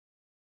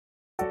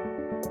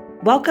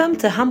Welcome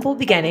to Humble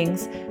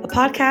Beginnings, a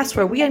podcast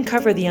where we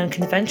uncover the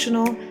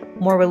unconventional,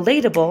 more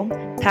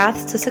relatable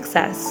paths to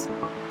success.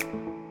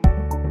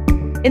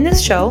 In this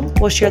show,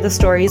 we'll share the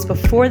stories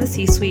before the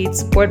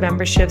C-suites, board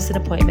memberships, and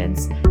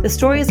appointments, the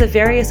stories of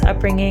various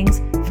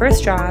upbringings,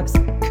 first jobs,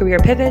 career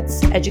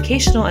pivots,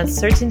 educational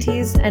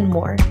uncertainties, and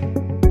more.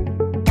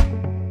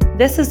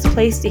 This is the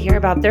place to hear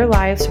about their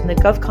lives from the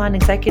GovCon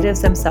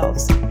executives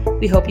themselves.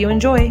 We hope you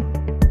enjoy.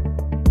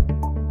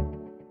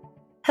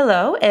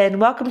 Hello,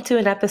 and welcome to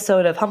an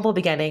episode of Humble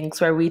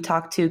Beginnings, where we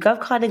talk to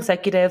GovCon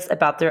executives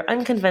about their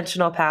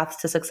unconventional paths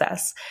to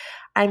success.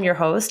 I'm your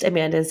host,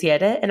 Amanda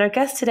Zieta, and our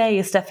guest today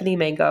is Stephanie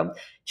Mango.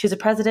 She's the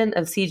president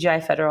of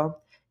CGI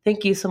Federal.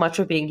 Thank you so much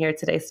for being here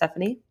today,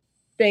 Stephanie.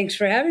 Thanks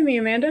for having me,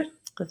 Amanda.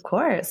 Of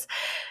course.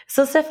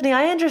 So, Stephanie,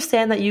 I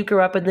understand that you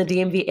grew up in the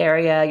DMV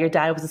area. Your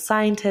dad was a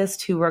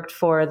scientist who worked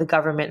for the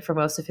government for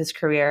most of his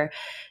career.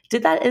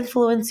 Did that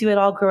influence you at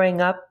all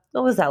growing up?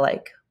 What was that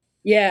like?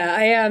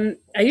 Yeah,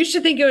 I used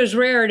to think it was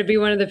rare to be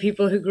one of the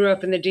people who grew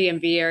up in the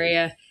DMV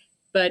area,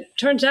 but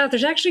turns out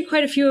there's actually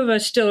quite a few of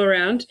us still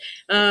around,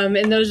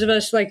 and those of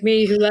us like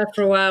me who left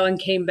for a while and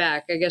came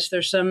back. I guess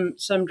there's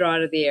some draw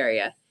to the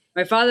area.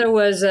 My father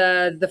was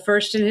the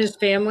first in his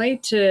family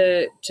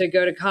to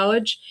go to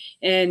college,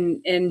 and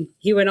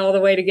he went all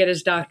the way to get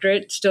his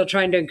doctorate, still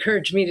trying to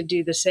encourage me to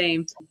do the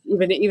same,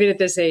 even at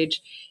this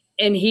age.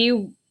 And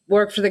he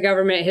worked for the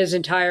government his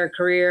entire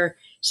career,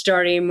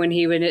 starting when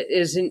he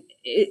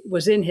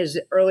was in his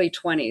early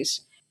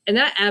 20s. And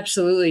that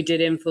absolutely did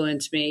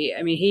influence me.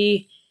 I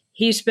mean,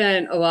 he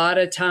spent a lot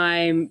of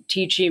time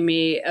teaching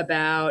me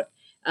about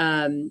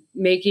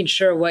making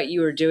sure what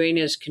you were doing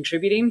is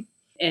contributing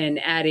and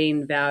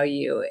adding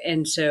value.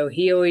 And so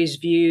he always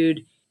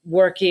viewed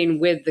working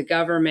with the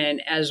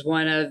government as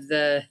one of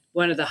the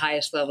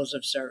highest levels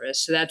of service.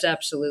 So that's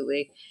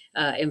absolutely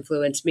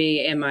influenced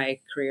me and my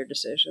career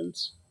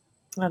decisions.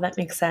 Well, that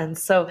makes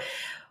sense. So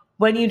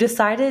when you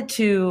decided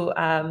to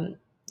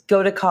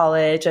go to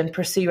college and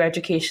pursue your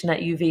education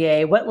at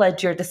UVA, what led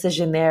to your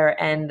decision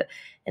there, and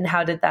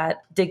how did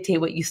that dictate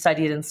what you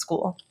studied in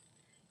school?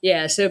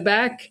 Yeah, so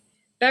back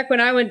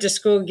when I went to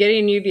school,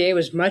 getting UVA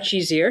was much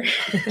easier.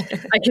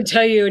 I can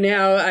tell you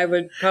now, I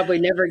would probably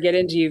never get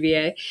into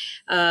UVA.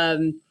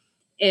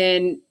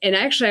 And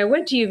actually, I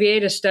went to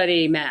UVA to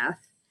study math.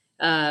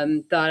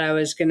 Thought I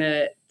was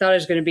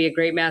gonna be a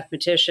great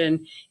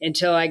mathematician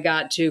until I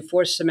got to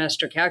fourth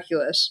semester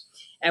calculus,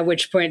 at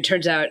which point it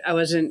turns out I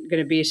wasn't going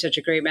to be such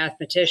a great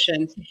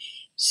mathematician.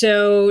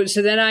 So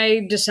then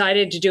I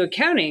decided to do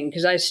accounting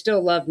because I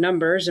still loved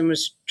numbers and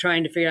was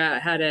trying to figure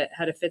out how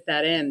to fit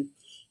that in.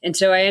 And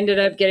so I ended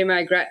up getting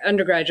my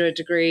undergraduate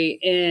degree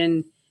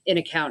in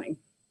accounting.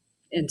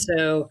 And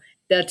so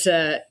that's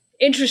a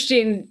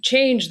interesting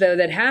change, though,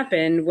 that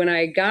happened when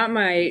I got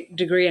my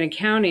degree in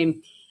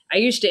accounting. I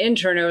used to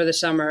intern over the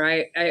summer.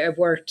 I've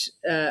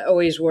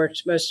always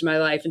worked most of my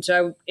life. And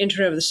so I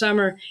interned over the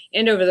summer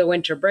and over the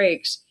winter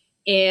breaks.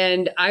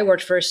 And I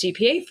worked for a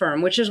CPA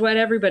firm, which is what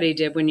everybody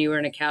did when you were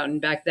an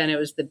accountant. Back then it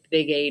was the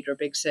Big 8 or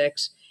Big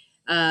 6.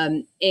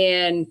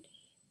 And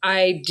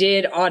I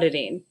did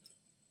auditing.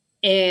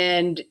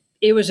 And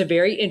it was a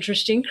very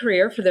interesting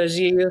career for those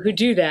of you who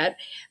do that.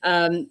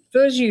 For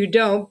those of you who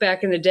don't,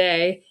 back in the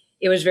day,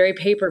 it was very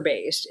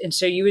paper-based. And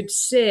so you would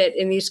sit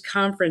in these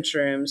conference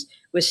rooms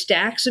with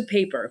stacks of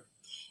paper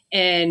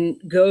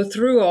and go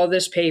through all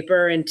this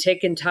paper and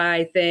tick and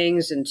tie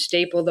things and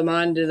staple them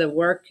onto the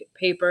work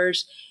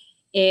papers.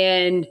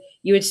 And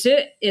you would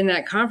sit in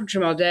that conference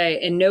room all day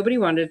and nobody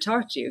wanted to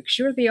talk to you because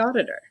you were the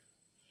auditor.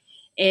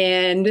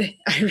 And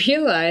I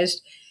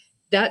realized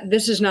that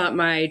this is not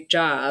my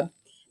job.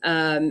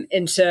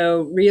 And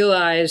so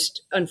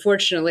realized,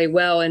 unfortunately,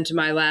 well into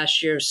my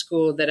last year of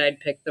school that I'd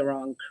picked the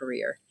wrong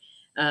career.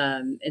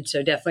 And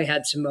so definitely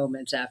had some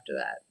moments after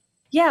that.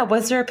 Yeah.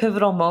 Was there a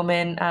pivotal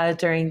moment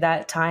during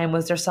that time?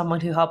 Was there someone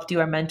who helped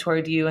you or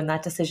mentored you in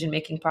that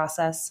decision-making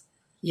process?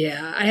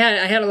 Yeah, I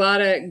had a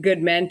lot of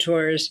good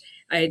mentors.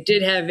 I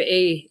did have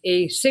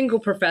a single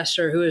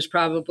professor who was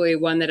probably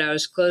one that I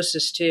was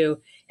closest to.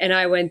 And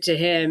I went to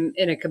him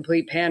in a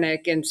complete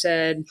panic and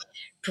said,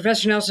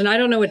 Professor Nelson, I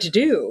don't know what to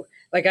do.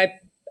 Like I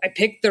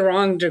picked the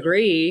wrong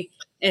degree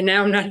and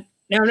now I'm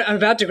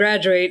about to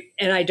graduate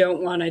and I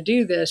don't want to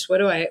do this. What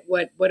do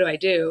I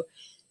do?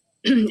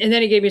 And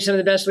then he gave me some of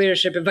the best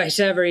leadership advice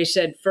ever. He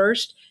said,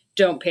 first,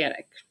 don't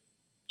panic.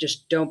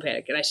 Just don't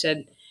panic. And I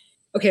said,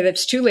 okay,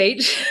 that's too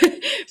late,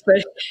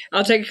 but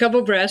I'll take a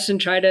couple breaths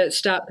and try to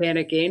stop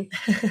panicking.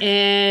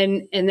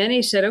 And then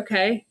he said,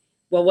 okay,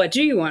 well, what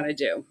do you want to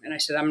do? And I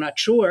said, I'm not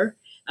sure.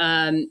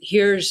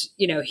 Here's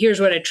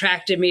what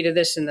attracted me to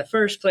this in the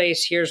first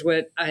place. Here's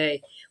what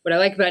I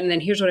like about it. And then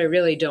here's what I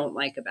really don't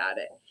like about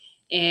it.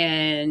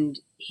 And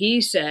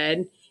he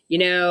said,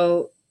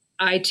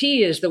 IT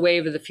is the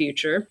wave of the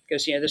future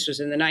because, this was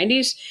in the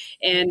 90s.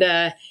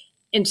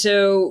 And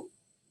so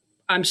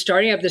I'm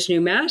starting up this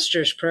new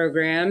master's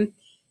program.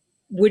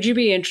 Would you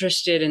be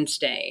interested in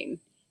staying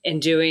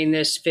and doing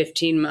this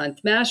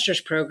 15-month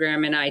master's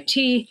program in IT?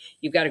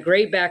 You've got a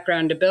great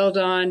background to build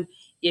on.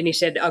 he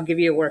said, I'll give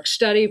you a work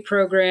study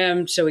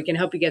program so we can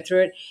help you get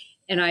through it.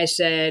 And I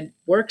said,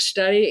 work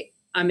study,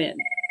 I'm in.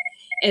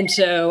 And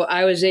so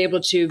I was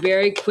able to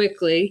very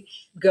quickly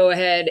go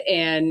ahead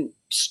and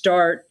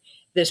start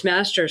this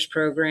master's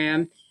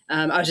program.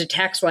 I was a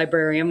tax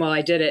librarian while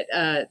I did it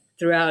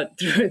throughout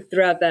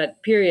that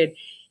period,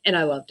 and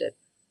I loved it.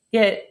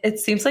 Yeah, it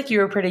seems like you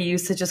were pretty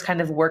used to just kind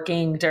of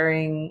working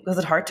was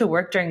it hard to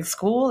work during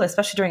school,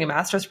 especially during a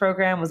master's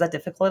program? Was that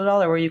difficult at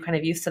all, or were you kind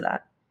of used to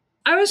that?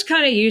 I was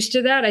kind of used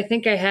to that. I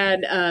think I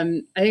had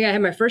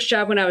my first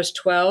job when I was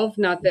 12.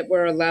 Not that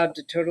we're allowed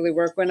to totally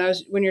work when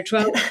you're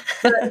 12.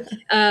 But,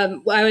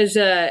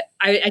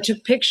 I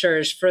took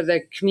pictures for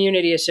the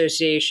community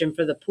association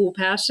for the pool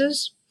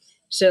passes.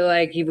 So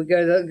like you would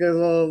go to the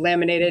little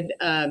laminated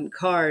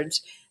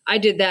cards. I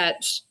did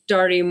that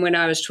starting when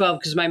I was 12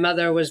 because my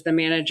mother was the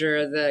manager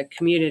of the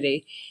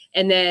community.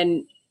 And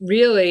then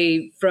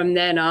really from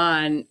then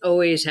on,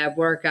 always have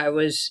work.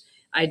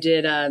 I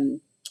did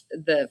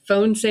the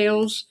phone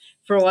sales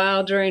for a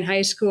while during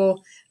high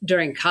school.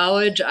 During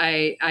college,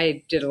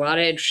 I did a lot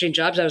of interesting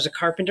jobs. I was a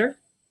carpenter.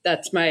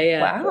 That's my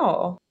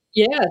wow.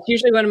 Yeah, it's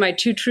usually one of my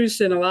two truths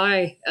and a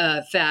lie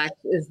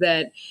facts is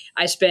that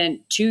I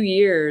spent 2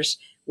 years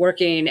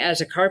working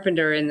as a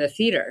carpenter in the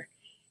theater,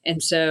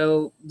 and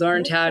so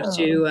learned how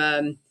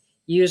to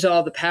use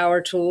all the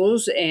power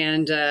tools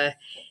and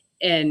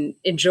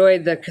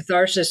enjoyed the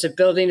catharsis of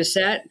building a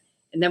set.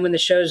 And then when the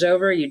show's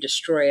over, you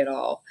destroy it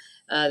all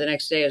the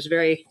next day. It was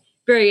very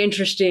very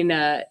interesting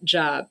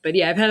job. But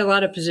yeah, I've had a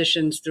lot of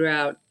positions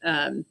throughout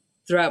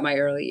my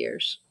early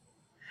years.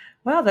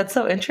 Wow, that's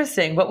so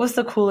interesting. What was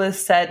the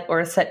coolest set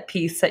or set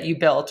piece that you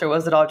built, or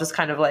was it all just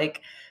kind of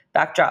like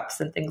backdrops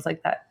and things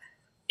like that?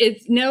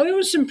 It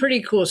was some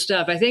pretty cool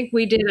stuff. I think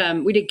we did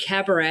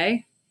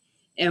cabaret,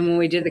 and when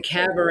we did the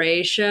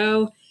cabaret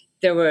show,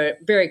 there were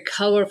very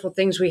colorful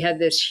things. We had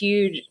this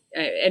huge.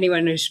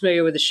 Anyone who's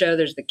familiar with the show,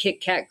 there's the Kit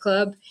Kat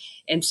Club.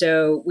 And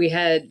so we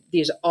had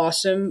these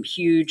awesome,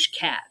 huge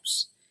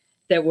cats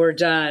that were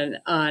done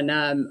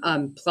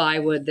on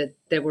plywood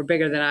that were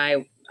bigger than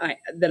I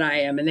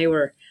am, and they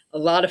were a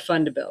lot of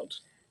fun to build.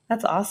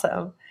 That's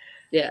awesome.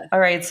 Yeah. All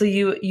right. So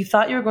you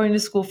thought you were going to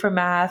school for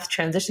math,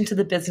 transitioned to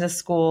the business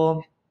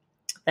school,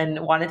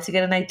 then wanted to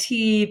get an IT,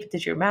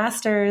 did your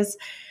master's.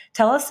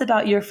 Tell us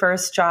about your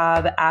first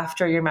job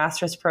after your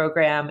master's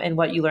program and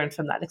what you learned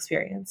from that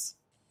experience.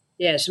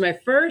 Yeah, so my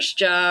first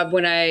job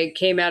when I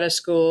came out of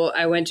school,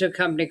 I went to a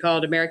company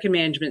called American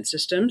Management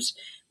Systems,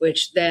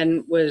 which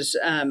then was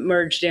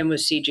merged in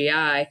with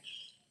CGI.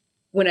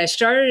 When I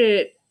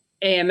started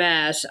at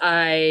AMS,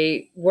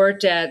 I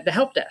worked at the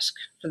help desk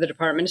for the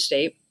Department of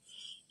State.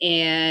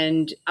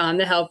 And on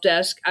the help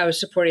desk, I was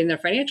supporting their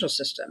financial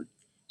system.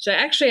 So I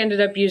actually ended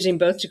up using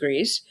both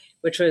degrees,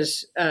 which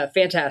was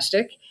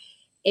fantastic.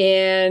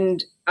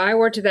 And I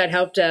worked at that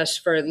help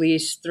desk for at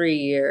least 3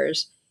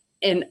 years,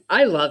 and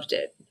I loved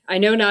it. I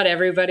know not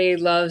everybody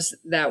loves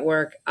that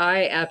work.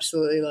 I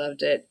absolutely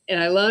loved it.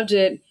 And I loved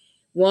it,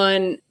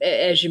 one,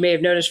 as you may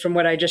have noticed from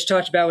what I just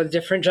talked about with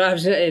different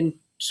jobs and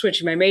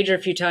switching my major a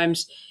few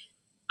times,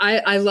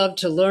 I love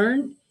to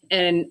learn,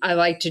 and I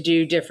like to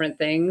do different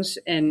things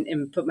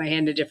and put my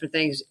hand to different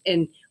things.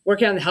 And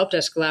working on the help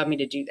desk allowed me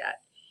to do that.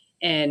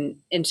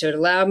 And so it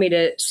allowed me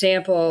to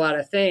sample a lot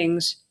of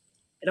things.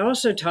 It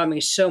also taught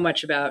me so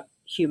much about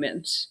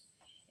humans.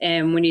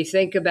 And when you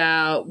think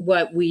about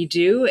what we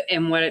do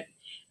and what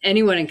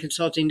anyone in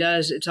consulting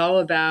does, it's all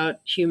about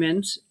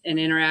humans and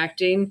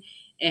interacting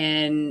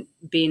and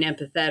being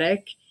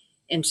empathetic.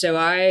 And so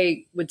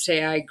I would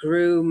say I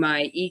grew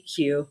my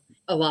EQ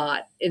a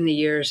lot in the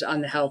years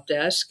on the help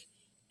desk.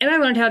 And I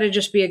learned how to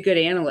just be a good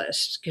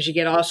analyst because you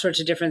get all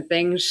sorts of different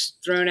things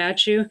thrown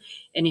at you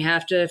and you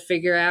have to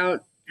figure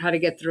out how to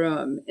get through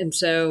them. And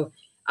so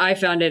I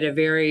found it a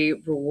very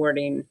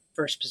rewarding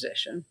first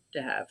position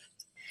to have.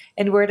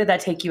 And where did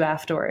that take you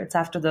afterwards,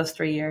 after those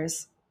 3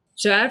 years?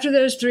 So after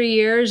those 3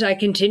 years, I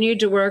continued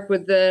to work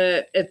at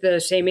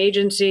the same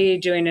agency,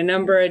 doing a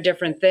number of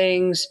different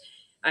things.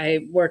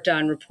 I worked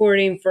on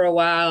reporting for a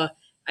while.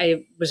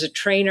 I was a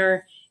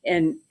trainer.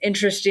 And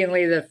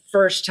interestingly, the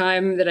first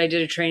time that I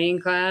did a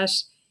training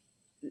class,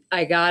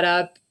 I got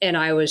up and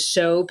I was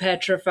so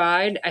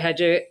petrified. I had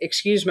to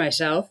excuse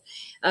myself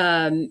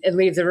and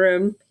leave the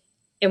room.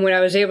 And when I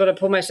was able to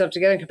pull myself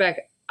together and come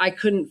back, I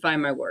couldn't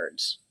find my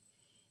words.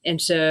 And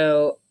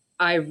so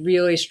I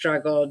really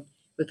struggled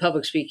with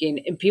public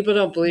speaking. And people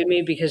don't believe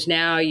me because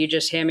now you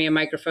just hand me a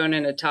microphone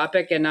and a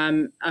topic and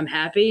I'm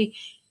happy.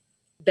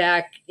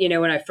 Back,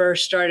 when I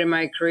first started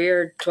my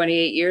career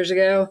 28 years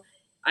ago,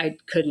 I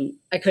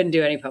couldn't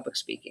do any public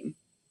speaking.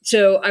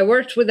 So I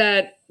worked with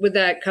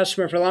that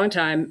customer for a long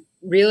time,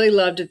 really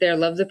loved it there,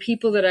 loved the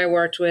people that I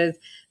worked with,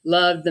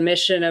 loved the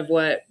mission of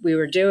what we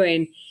were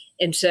doing.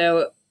 And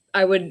so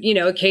I would,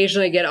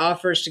 occasionally get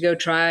offers to go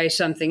try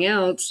something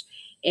else.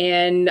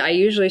 And I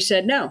usually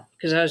said no,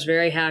 because I was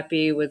very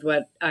happy with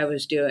what I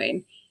was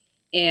doing.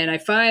 And I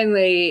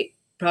finally,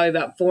 probably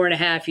about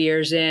 4.5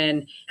 years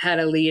in, had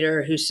a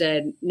leader who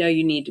said, no,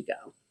 you need to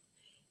go.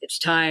 It's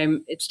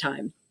time.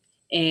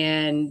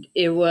 And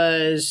it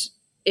was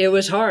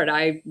hard.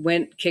 I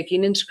went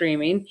kicking and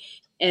screaming,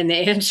 and the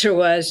answer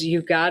was,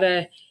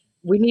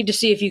 we need to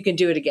see if you can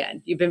do it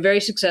again. You've been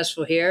very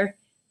successful here.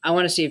 I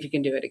want to see if you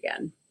can do it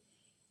again.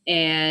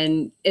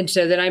 And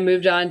so then I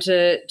moved on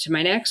to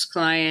my next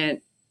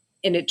client,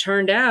 and it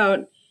turned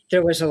out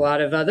there was a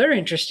lot of other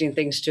interesting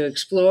things to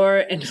explore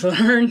and to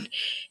learn.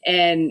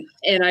 And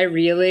I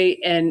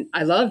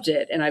loved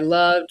it. And I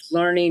loved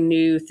learning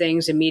new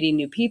things and meeting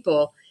new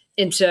people.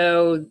 And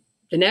so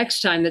the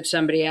next time that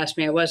somebody asked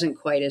me, I wasn't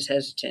quite as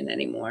hesitant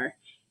anymore.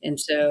 And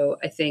so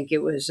I think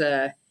it was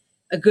a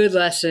good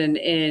lesson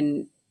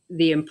in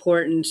the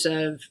importance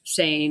of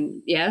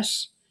saying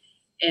yes.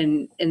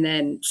 And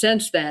then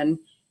since then,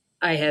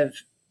 I have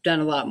done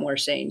a lot more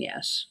saying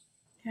yes.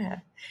 Yeah.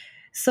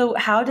 So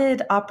how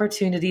did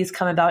opportunities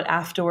come about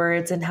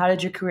afterwards, and how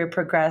did your career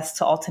progress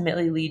to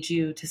ultimately lead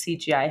you to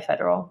CGI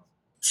Federal?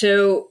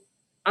 So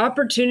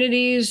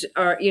opportunities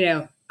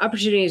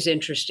is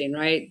interesting,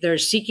 right?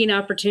 There's seeking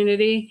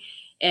opportunity,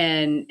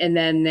 and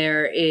then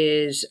there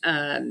is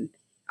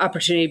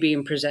opportunity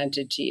being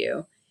presented to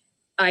you.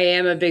 I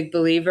am a big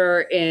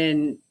believer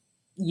in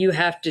you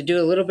have to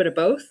do a little bit of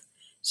both.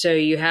 So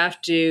you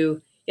have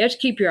to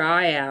keep your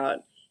eye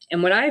out.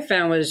 And what I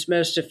found was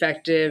most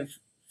effective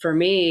for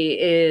me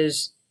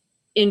is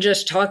in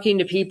just talking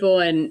to people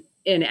and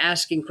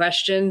asking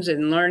questions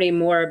and learning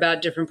more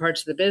about different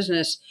parts of the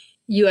business.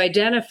 You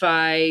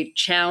identify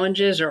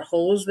challenges or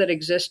holes that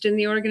exist in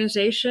the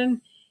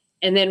organization,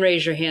 and then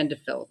raise your hand to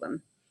fill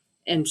them.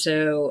 And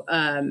so,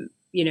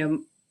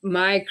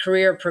 my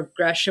career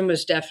progression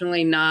was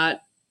definitely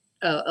not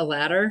a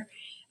ladder.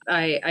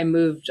 I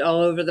moved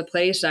all over the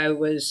place. I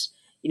was,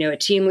 a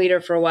team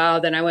leader for a while.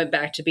 Then I went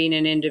back to being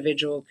an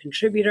individual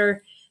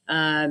contributor,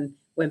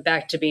 went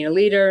back to being a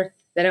leader.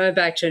 Then I went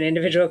back to an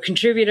individual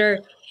contributor,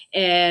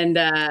 and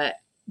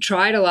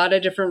tried a lot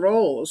of different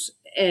roles.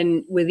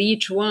 And with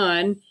each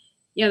one,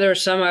 there were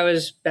some I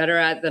was better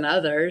at than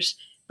others.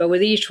 But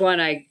with each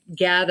one, I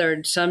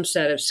gathered some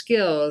set of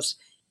skills.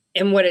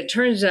 And what it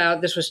turns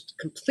out, this was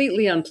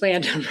completely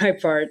unplanned on my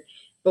part,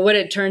 but what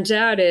it turns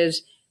out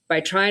is by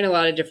trying a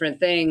lot of different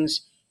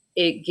things,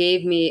 it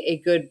gave me a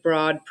good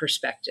broad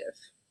perspective.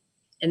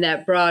 And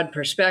that broad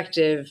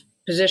perspective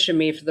positioned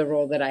me for the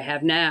role that I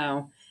have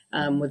now,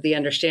 with the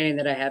understanding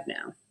that I have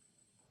now.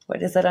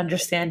 What is that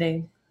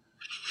understanding?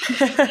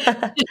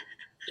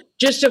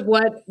 Just of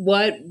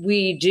what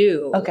we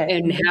do, okay.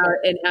 and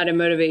how to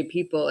motivate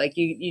people. Like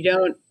you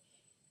don't,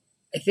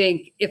 I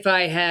think if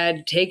I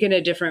had taken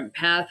a different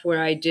path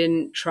where I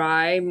didn't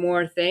try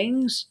more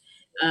things,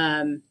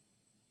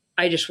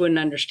 I just wouldn't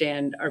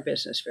understand our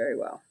business very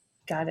well.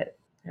 Got it.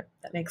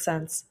 That makes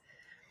sense.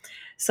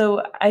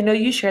 So I know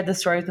you shared the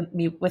story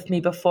with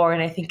me before,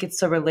 and I think it's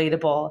so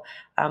relatable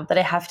that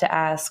I have to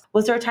ask,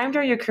 was there a time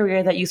during your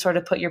career that you sort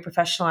of put your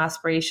professional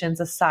aspirations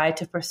aside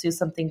to pursue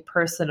something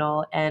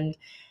personal? And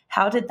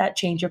how did that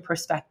change your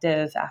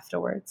perspective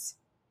afterwards?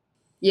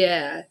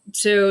 Yeah.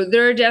 So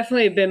there have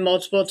definitely been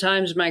multiple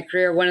times in my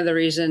career. One of the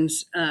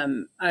reasons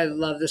I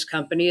love this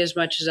company as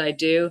much as I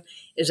do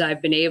is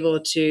I've been able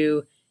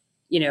to,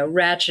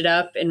 ratchet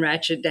up and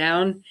ratchet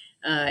down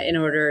in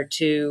order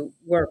to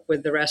work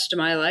with the rest of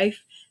my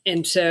life.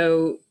 And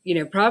so,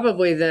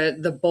 probably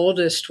the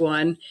boldest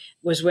one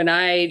was when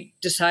I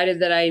decided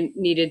that I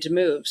needed to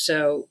move.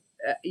 So,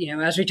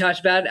 as we talked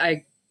about,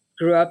 I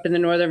grew up in the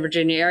Northern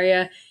Virginia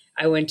area.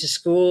 I went to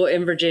school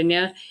in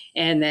Virginia,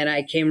 and then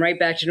I came right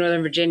back to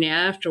Northern Virginia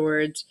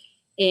afterwards.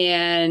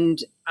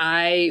 And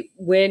I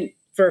went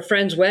for a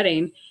friend's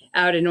wedding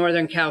out in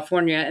Northern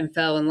California and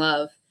fell in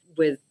love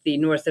with the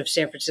north of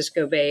San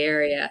Francisco Bay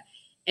Area,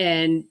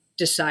 and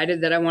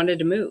decided that I wanted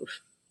to move,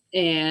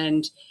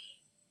 and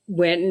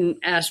went and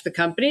asked the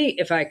company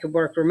if I could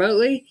work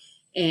remotely.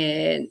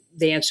 And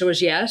the answer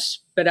was yes,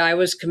 but I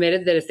was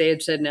committed that if they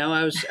had said no,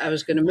 I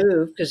was going to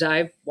move because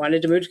I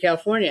wanted to move to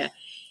California.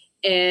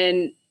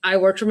 And I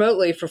worked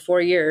remotely for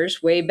 4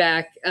 years, way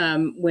back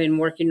when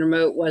working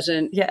remote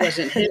wasn't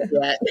hip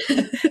yet.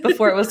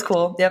 Before it was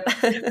cool. Yep.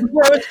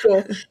 Before it was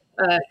cool.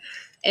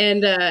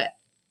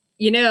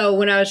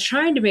 When I was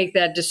trying to make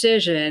that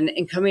decision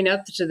and coming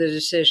up to the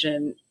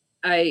decision,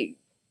 I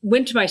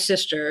went to my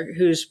sister,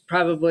 who's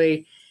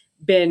probably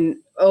been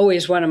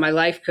always one of my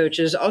life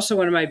coaches, also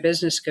one of my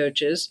business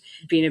coaches,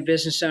 being a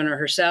business owner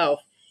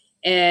herself.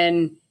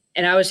 And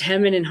I was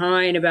hemming and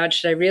hawing about,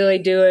 should I really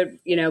do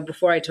it,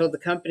 before I told the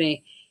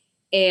company.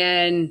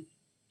 And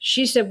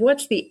she said,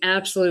 what's the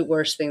absolute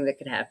worst thing that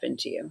could happen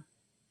to you?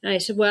 And I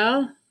said,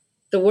 well,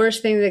 the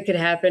worst thing that could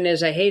happen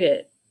is I hate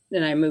it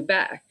and I move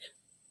back.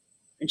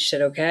 And she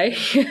said, okay.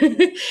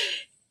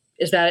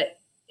 Is that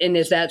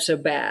so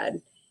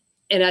bad?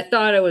 And I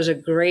thought it was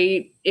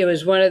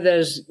one of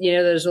those,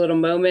 those little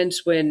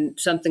moments when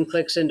something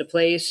clicks into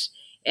place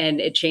and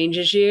it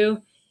changes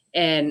you.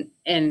 And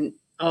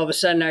all of a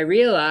sudden I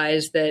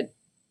realized that,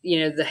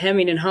 the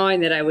hemming and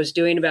hawing that I was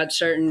doing about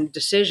certain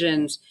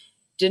decisions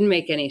didn't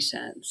make any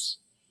sense.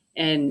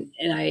 And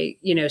I,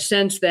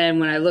 since then,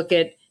 when I look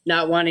at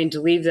not wanting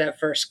to leave that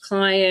first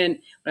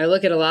client, when I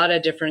look at a lot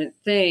of different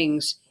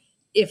things,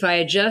 if I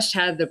had just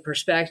had the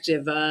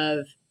perspective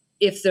of,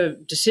 if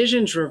the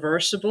decision's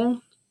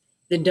reversible,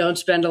 then don't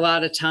spend a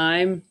lot of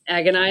time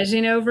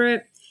agonizing over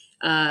it.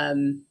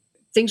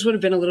 Things would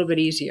have been a little bit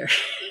easier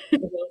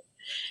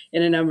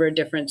in a number of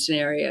different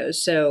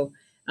scenarios. So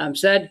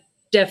that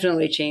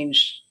definitely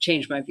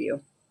changed my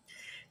view.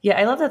 Yeah,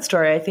 I love that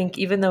story. I think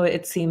even though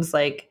it seems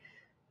like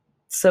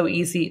so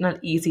easy, not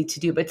easy to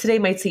do, but today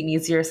might seem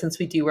easier since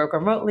we do work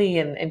remotely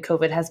and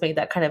COVID has made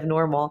that kind of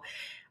normal.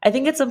 I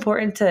think it's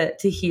important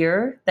to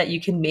hear that you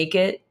can make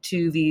it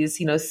to these,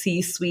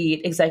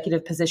 C-suite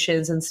executive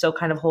positions and still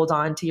kind of hold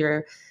on to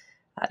your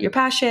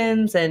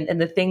passions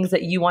and the things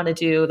that you want to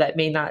do that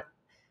may not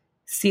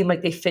seem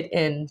like they fit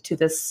into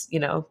this,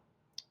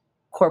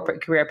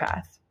 corporate career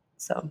path.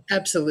 So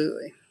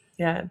absolutely.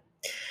 Yeah.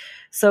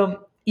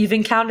 So you've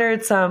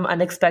encountered some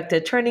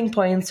unexpected turning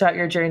points throughout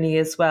your journey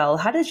as well.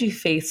 How did you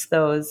face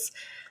those,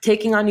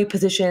 taking on new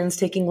positions,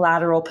 taking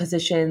lateral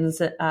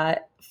positions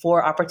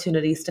for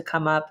opportunities to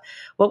come up?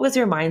 What was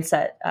your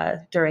mindset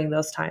during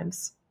those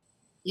times?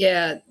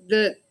 Yeah,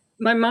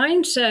 my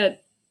mindset,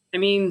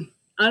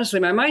 honestly,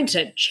 my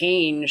mindset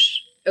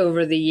changed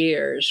over the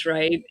years,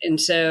 right? And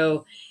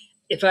so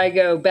if I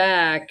go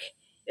back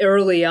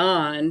early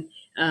on,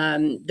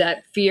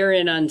 that fear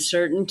and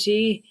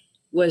uncertainty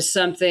was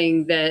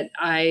something that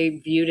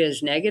I viewed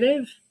as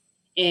negative.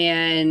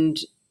 And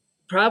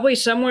probably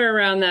somewhere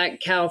around that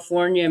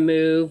California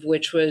move,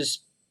 which was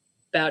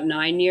about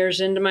 9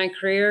 years into my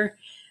career,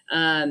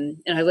 and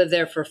I lived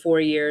there for 4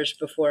 years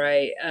before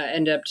I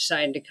ended up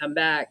deciding to come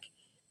back.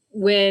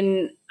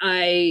 When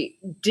I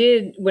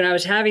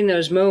was having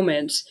those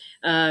moments,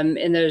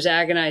 and those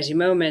agonizing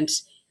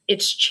moments,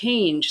 it's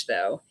changed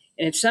though.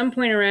 And at some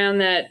point around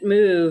that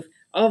move,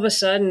 all of a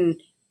sudden,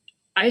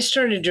 I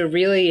started to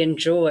really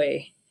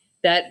enjoy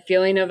that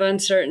feeling of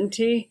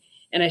uncertainty.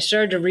 And I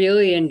started to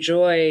really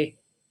enjoy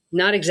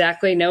not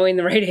exactly knowing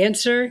the right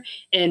answer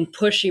and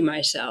pushing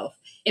myself.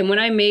 And when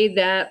I made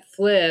that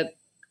flip,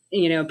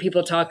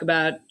 people talk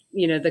about,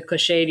 the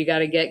cliche, you got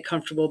to get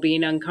comfortable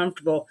being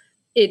uncomfortable.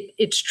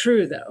 It's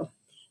true though.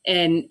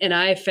 And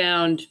I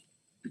found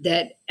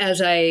that as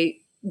I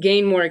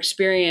gained more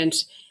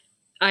experience,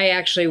 I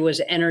actually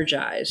was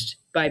energized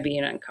by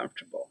being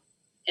uncomfortable.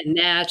 And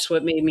that's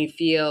what made me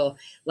feel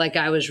like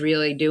I was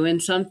really doing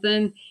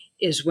something,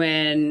 is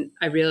when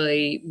I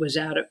really was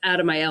out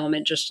of my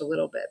element just a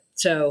little bit.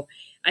 So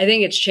I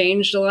think it's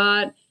changed a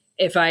lot.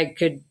 If I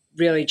could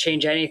really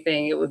change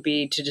anything, it would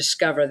be to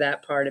discover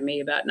that part of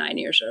me about 9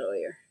 years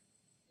earlier.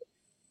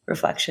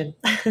 Reflection.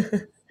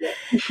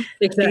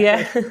 Exactly.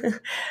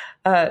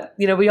 Yeah.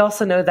 We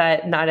also know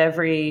that not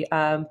every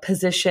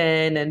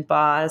position and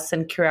boss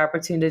and career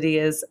opportunity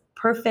is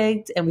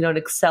perfect, and we don't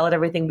excel at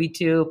everything we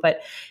do. But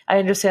I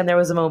understand there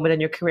was a moment in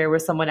your career where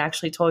someone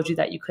actually told you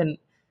that you couldn't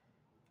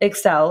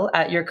excel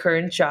at your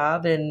current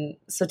job. And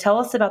so tell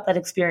us about that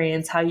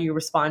experience, how you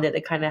responded,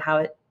 and kind of how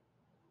it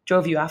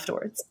drove you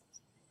afterwards.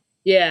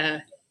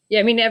 Yeah.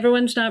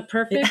 Everyone's not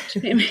perfect.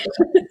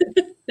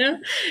 No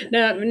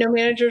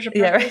managers are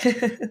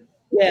perfect.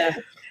 Yeah.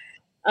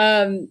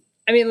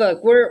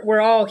 Look,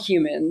 we're all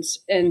humans.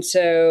 And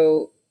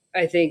so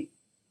I think,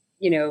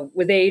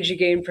 with age, you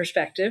gain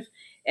perspective,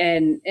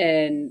 and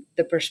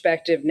the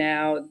perspective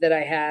now that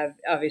I have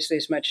obviously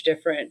is much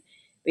different.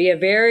 But yeah,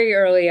 very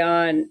early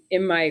on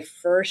in my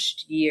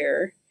first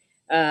year,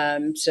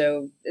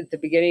 so at the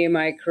beginning of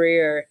my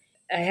career,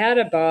 I had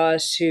a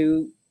boss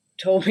who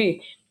told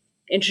me,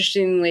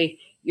 interestingly,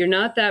 you're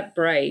not that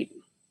bright,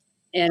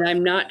 and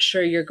I'm not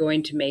sure you're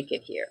going to make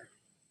it here.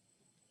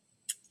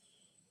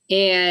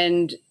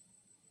 And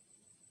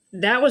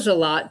that was a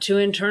lot to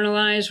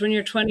internalize when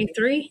you're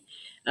 23.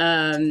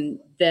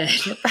 That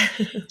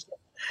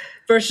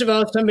first of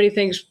all, somebody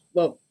thinks,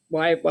 well,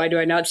 why do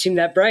I not seem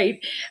that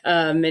bright?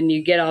 And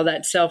you get all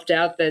that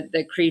self-doubt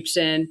that creeps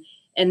in.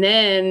 And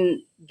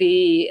then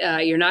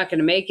you're not going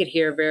to make it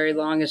here very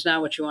long is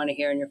not what you want to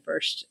hear in your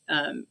first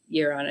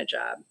year on a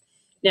job.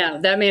 Now,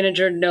 that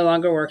manager no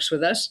longer works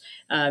with us,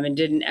 and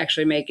didn't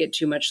actually make it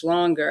too much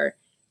longer.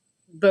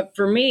 But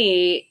for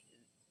me,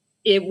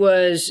 it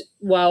was,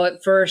 while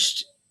at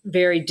first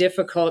very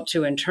difficult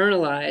to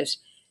internalize,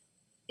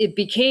 it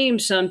became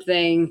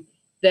something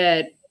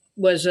that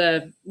was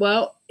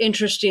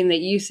interesting that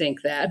you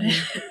think that.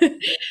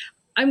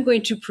 I'm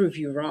going to prove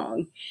you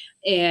wrong.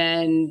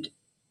 And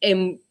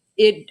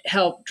it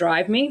helped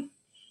drive me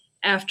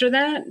after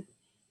that.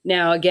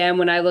 Now, again,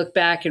 when I look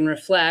back and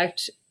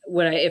reflect,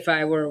 if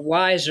I were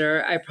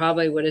wiser, I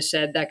probably would have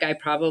said that guy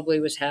probably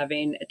was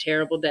having a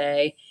terrible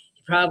day.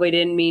 He probably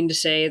didn't mean to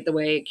say it the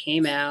way it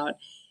came out.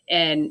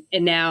 And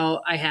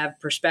now I have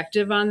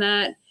perspective on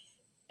that.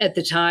 At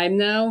the time,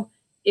 though,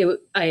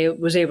 I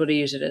was able to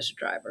use it as a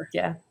driver.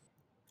 Yeah.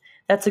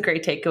 That's a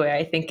great takeaway.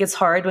 I think it's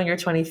hard when you're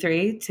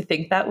 23 to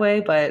think that way,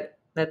 but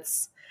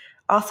that's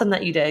awesome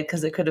that you did,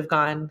 because it could have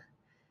gone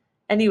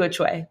any which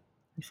way,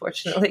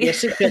 unfortunately.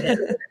 Yes, it could have.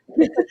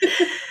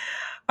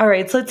 All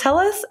right. So tell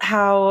us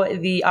how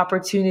the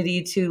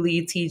opportunity to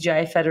lead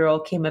CGI Federal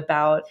came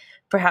about,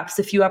 perhaps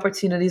a few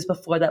opportunities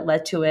before that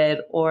led to it,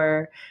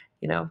 or,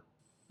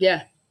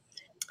 Yeah.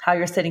 how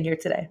you're sitting here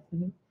today.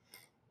 Mm-hmm.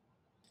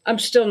 I'm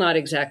still not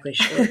exactly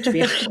sure, to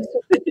be honest,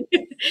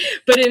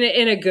 but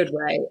in a good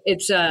way.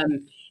 It's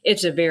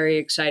a very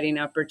exciting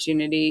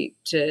opportunity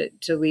to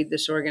lead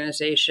this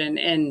organization,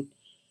 and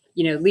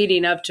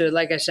leading up to it,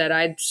 like I said,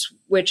 I'd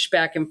switched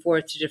back and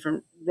forth to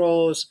different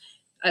roles.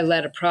 I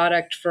led a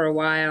product for a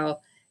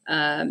while,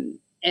 and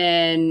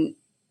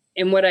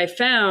what I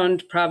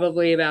found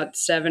probably about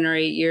 7 or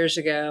 8 years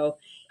ago,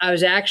 I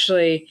was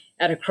actually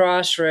at a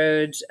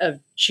crossroads of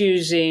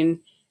choosing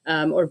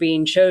or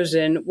being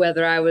chosen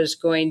whether I was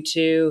going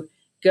to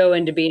go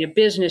into being a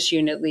business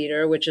unit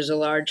leader, which is a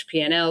large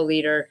P&L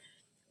leader,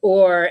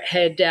 or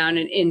head down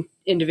an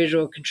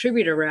individual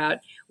contributor route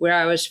where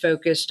I was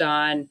focused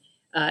on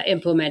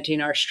implementing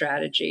our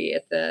strategy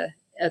at the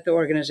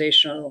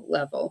organizational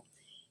level,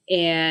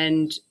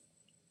 and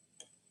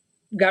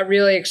got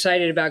really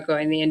excited about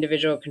going the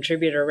individual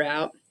contributor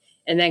route,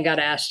 and then got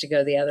asked to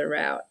go the other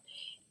route.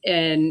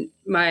 And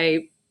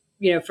my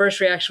first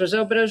reaction was,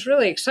 oh, but I was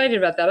really excited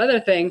about that other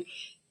thing,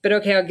 but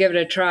okay, I'll give it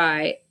a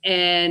try.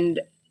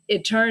 And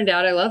it turned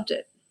out I loved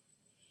it.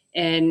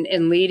 And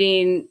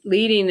leading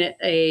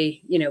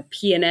a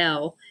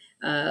P&L,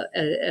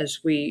 as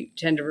we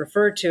tend to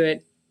refer to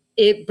it,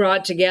 it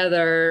brought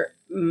together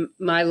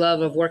my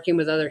love of working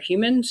with other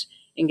humans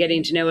and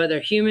getting to know other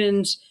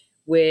humans,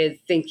 with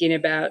thinking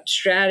about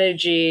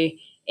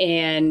strategy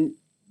and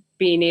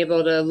being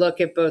able to look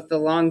at both the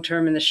long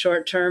term and the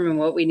short term and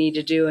what we need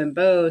to do in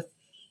both.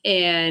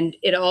 And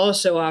it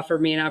also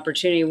offered me an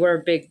opportunity. We're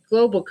a big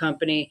global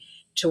company,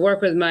 to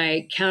work with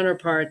my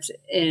counterparts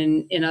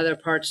in other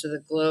parts of the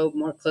globe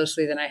more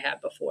closely than I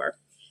had before.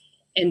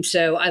 And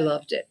so I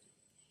loved it.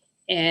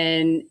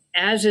 And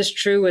as is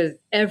true with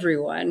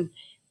everyone,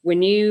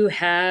 when you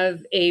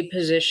have a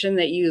position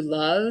that you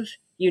love,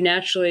 you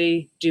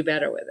naturally do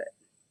better with it.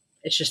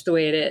 It's just the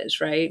way it is,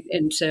 right?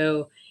 And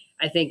so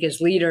I think as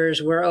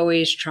leaders, we're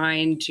always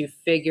trying to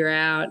figure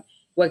out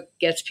what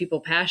gets people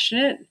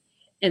passionate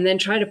and then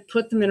try to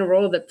put them in a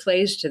role that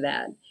plays to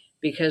that.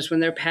 Because when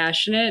they're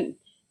passionate,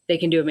 they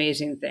can do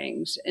amazing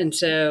things. And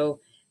so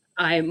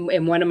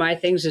and one of my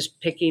things is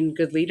picking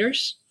good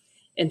leaders.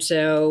 And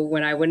so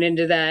when I went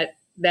into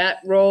that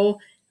role,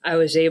 I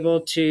was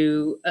able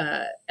to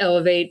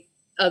elevate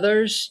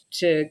others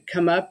to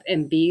come up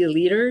and be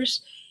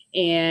leaders.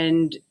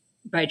 And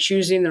by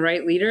choosing the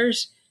right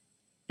leaders,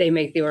 they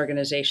make the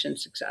organization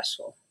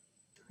successful.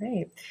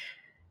 Great.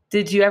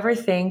 Did you ever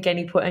think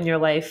any point in your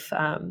life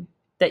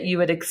that you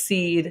would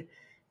exceed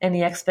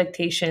any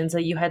expectations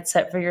that you had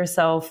set for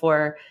yourself,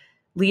 or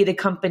lead a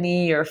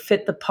company or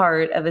fit the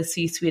part of a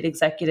C-suite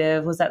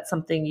executive? Was that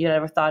something you had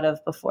ever thought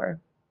of before?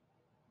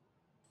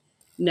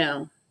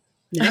 No.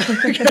 Got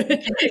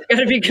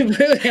to be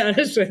completely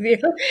honest with you.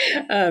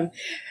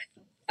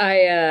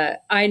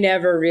 I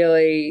never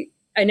really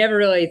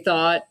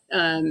thought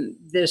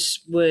this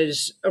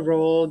was a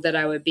role that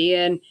I would be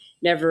in.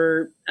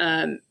 Never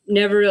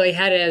really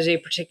had it as a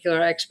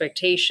particular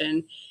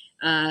expectation,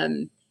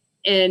 and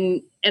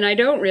I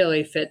don't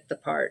really fit the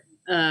part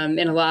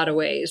in a lot of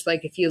ways.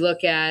 Like if you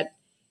look at,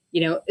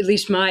 at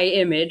least my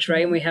image,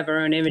 right? And we have our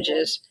own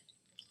images.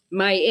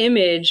 My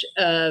image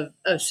of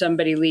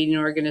somebody leading an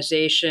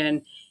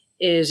organization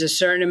is a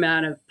certain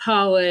amount of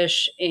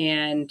polish,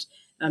 and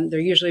they're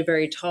usually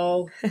very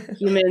tall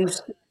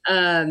humans.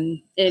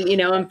 And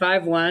I'm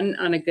 5'1"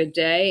 on a good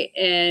day,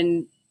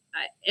 and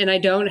I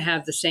don't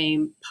have the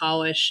same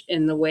polish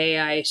in the way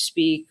I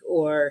speak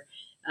or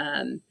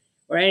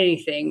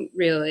anything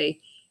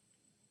really.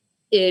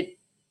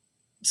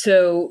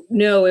 So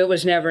no, it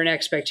was never an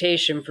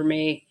expectation for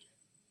me.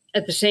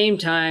 At the same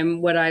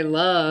time, what I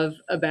love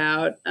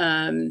about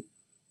the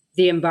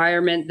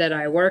environment that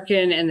I work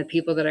in and the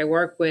people that I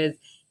work with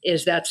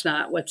is that's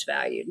not what's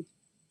valued.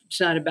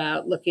 It's not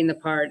about looking the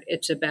part.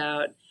 It's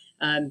about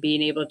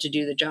being able to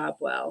do the job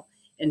well.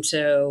 And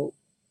so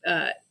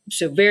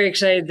very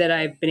excited that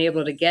I've been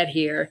able to get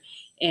here,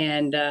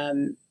 and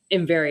am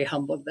very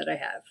humbled that I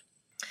have.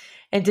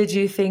 And did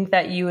you think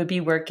that you would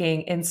be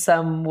working in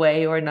some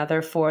way or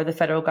another for the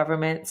federal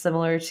government,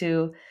 similar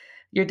to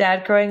your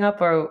dad growing up,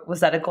 or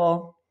was that a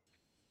goal?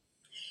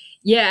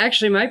 Yeah,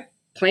 actually, my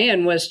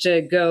plan was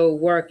to go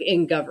work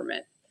in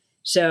government.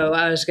 So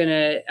I was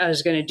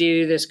gonna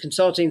do this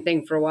consulting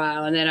thing for a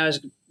while, and then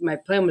my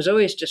plan was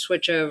always to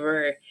switch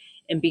over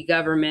and be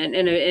government.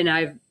 And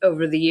I've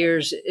over the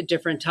years at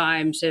different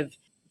times have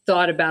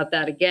thought about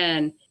that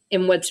again.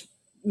 And what's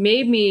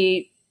made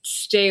me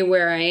stay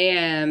where I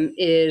am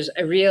is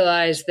I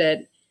realized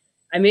that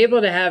I'm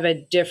able to have a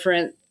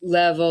different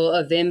level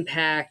of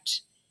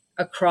impact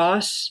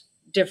across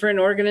different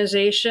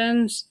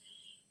organizations,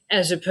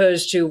 as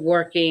opposed to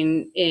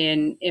working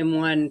in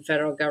one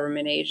federal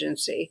government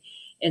agency.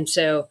 And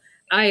so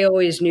I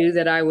always knew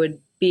that I would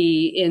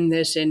be in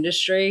this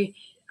industry.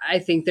 I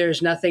think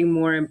there's nothing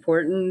more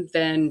important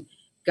than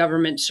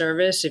government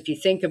service. If you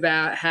think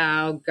about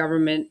how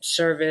government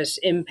service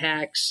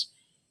impacts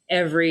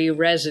every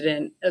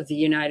resident of the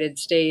United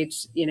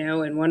States,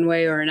 in one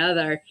way or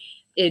another,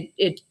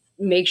 it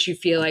makes you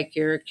feel like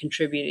you're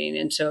contributing.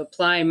 And so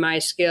applying my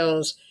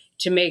skills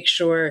to make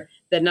sure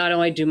that not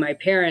only do my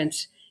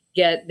parents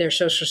get their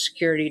Social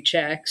Security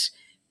checks,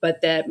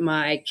 but that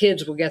my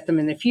kids will get them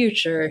in the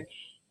future,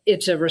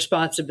 it's a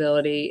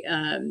responsibility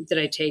that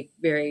I take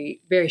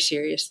very, very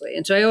seriously.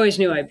 And so I always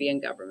knew I'd be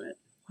in government.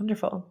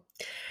 Wonderful.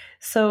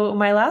 So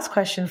my last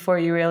question for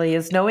you really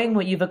is, knowing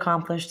what you've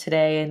accomplished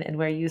today and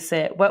where you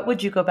sit, what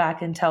would you go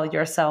back and tell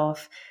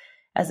yourself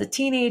as a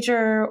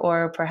teenager,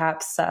 or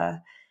perhaps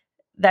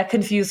that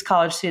confused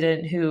college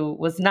student who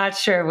was not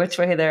sure which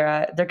way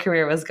their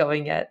career was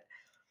going yet?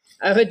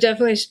 I would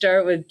definitely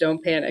start with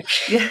don't panic.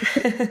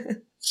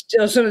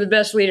 Still some of the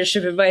best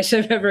leadership advice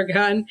I've ever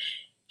gotten.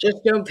 Just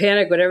don't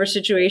panic, whatever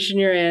situation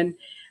you're in.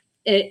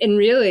 And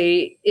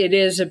really, it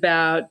is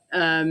about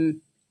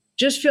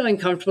just feeling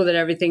comfortable that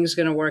everything's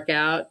going to work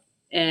out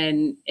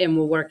and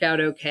will work out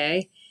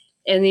okay.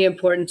 And the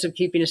importance of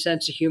keeping a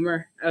sense of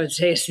humor, I would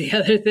say, is the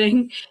other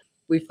thing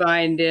we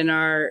find in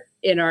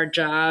our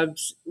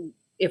jobs.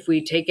 If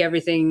we take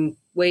everything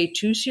way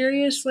too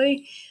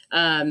seriously,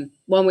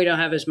 one, we don't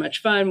have as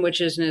much fun,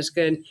 which isn't as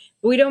good,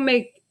 but we don't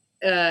make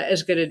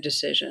as good of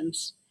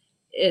decisions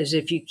as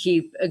if you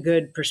keep a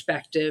good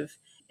perspective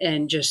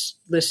and just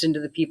listen to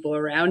the people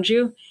around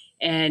you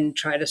and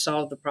try to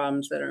solve the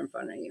problems that are in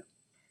front of you.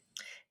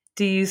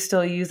 Do you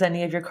still use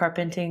any of your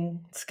carpenting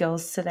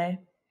skills today?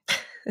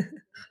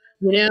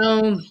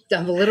 I'm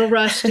a little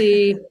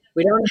rusty.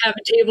 We don't have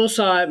a table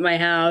saw at my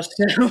house,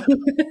 so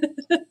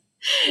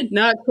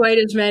not quite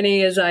as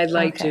many as I'd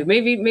like to.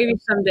 Maybe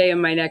someday in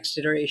my next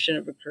iteration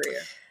of a career.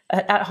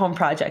 At-home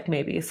project,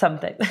 maybe,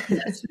 something.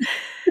 Yes.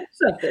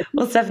 Something.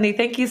 Well, Stephanie,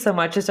 thank you so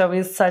much. It's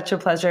always such a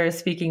pleasure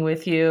speaking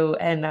with you.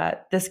 And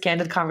this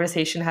candid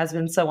conversation has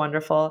been so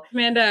wonderful.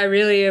 Amanda, I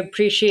really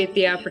appreciate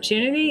the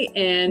opportunity,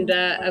 and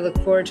I look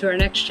forward to our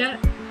next chat.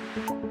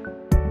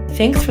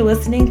 Thanks for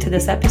listening to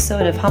this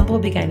episode of Humble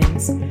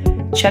Beginnings.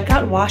 Check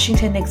out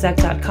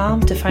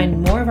WashingtonExec.com to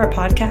find more of our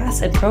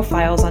podcasts and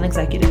profiles on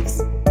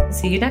executives.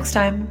 See you next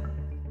time.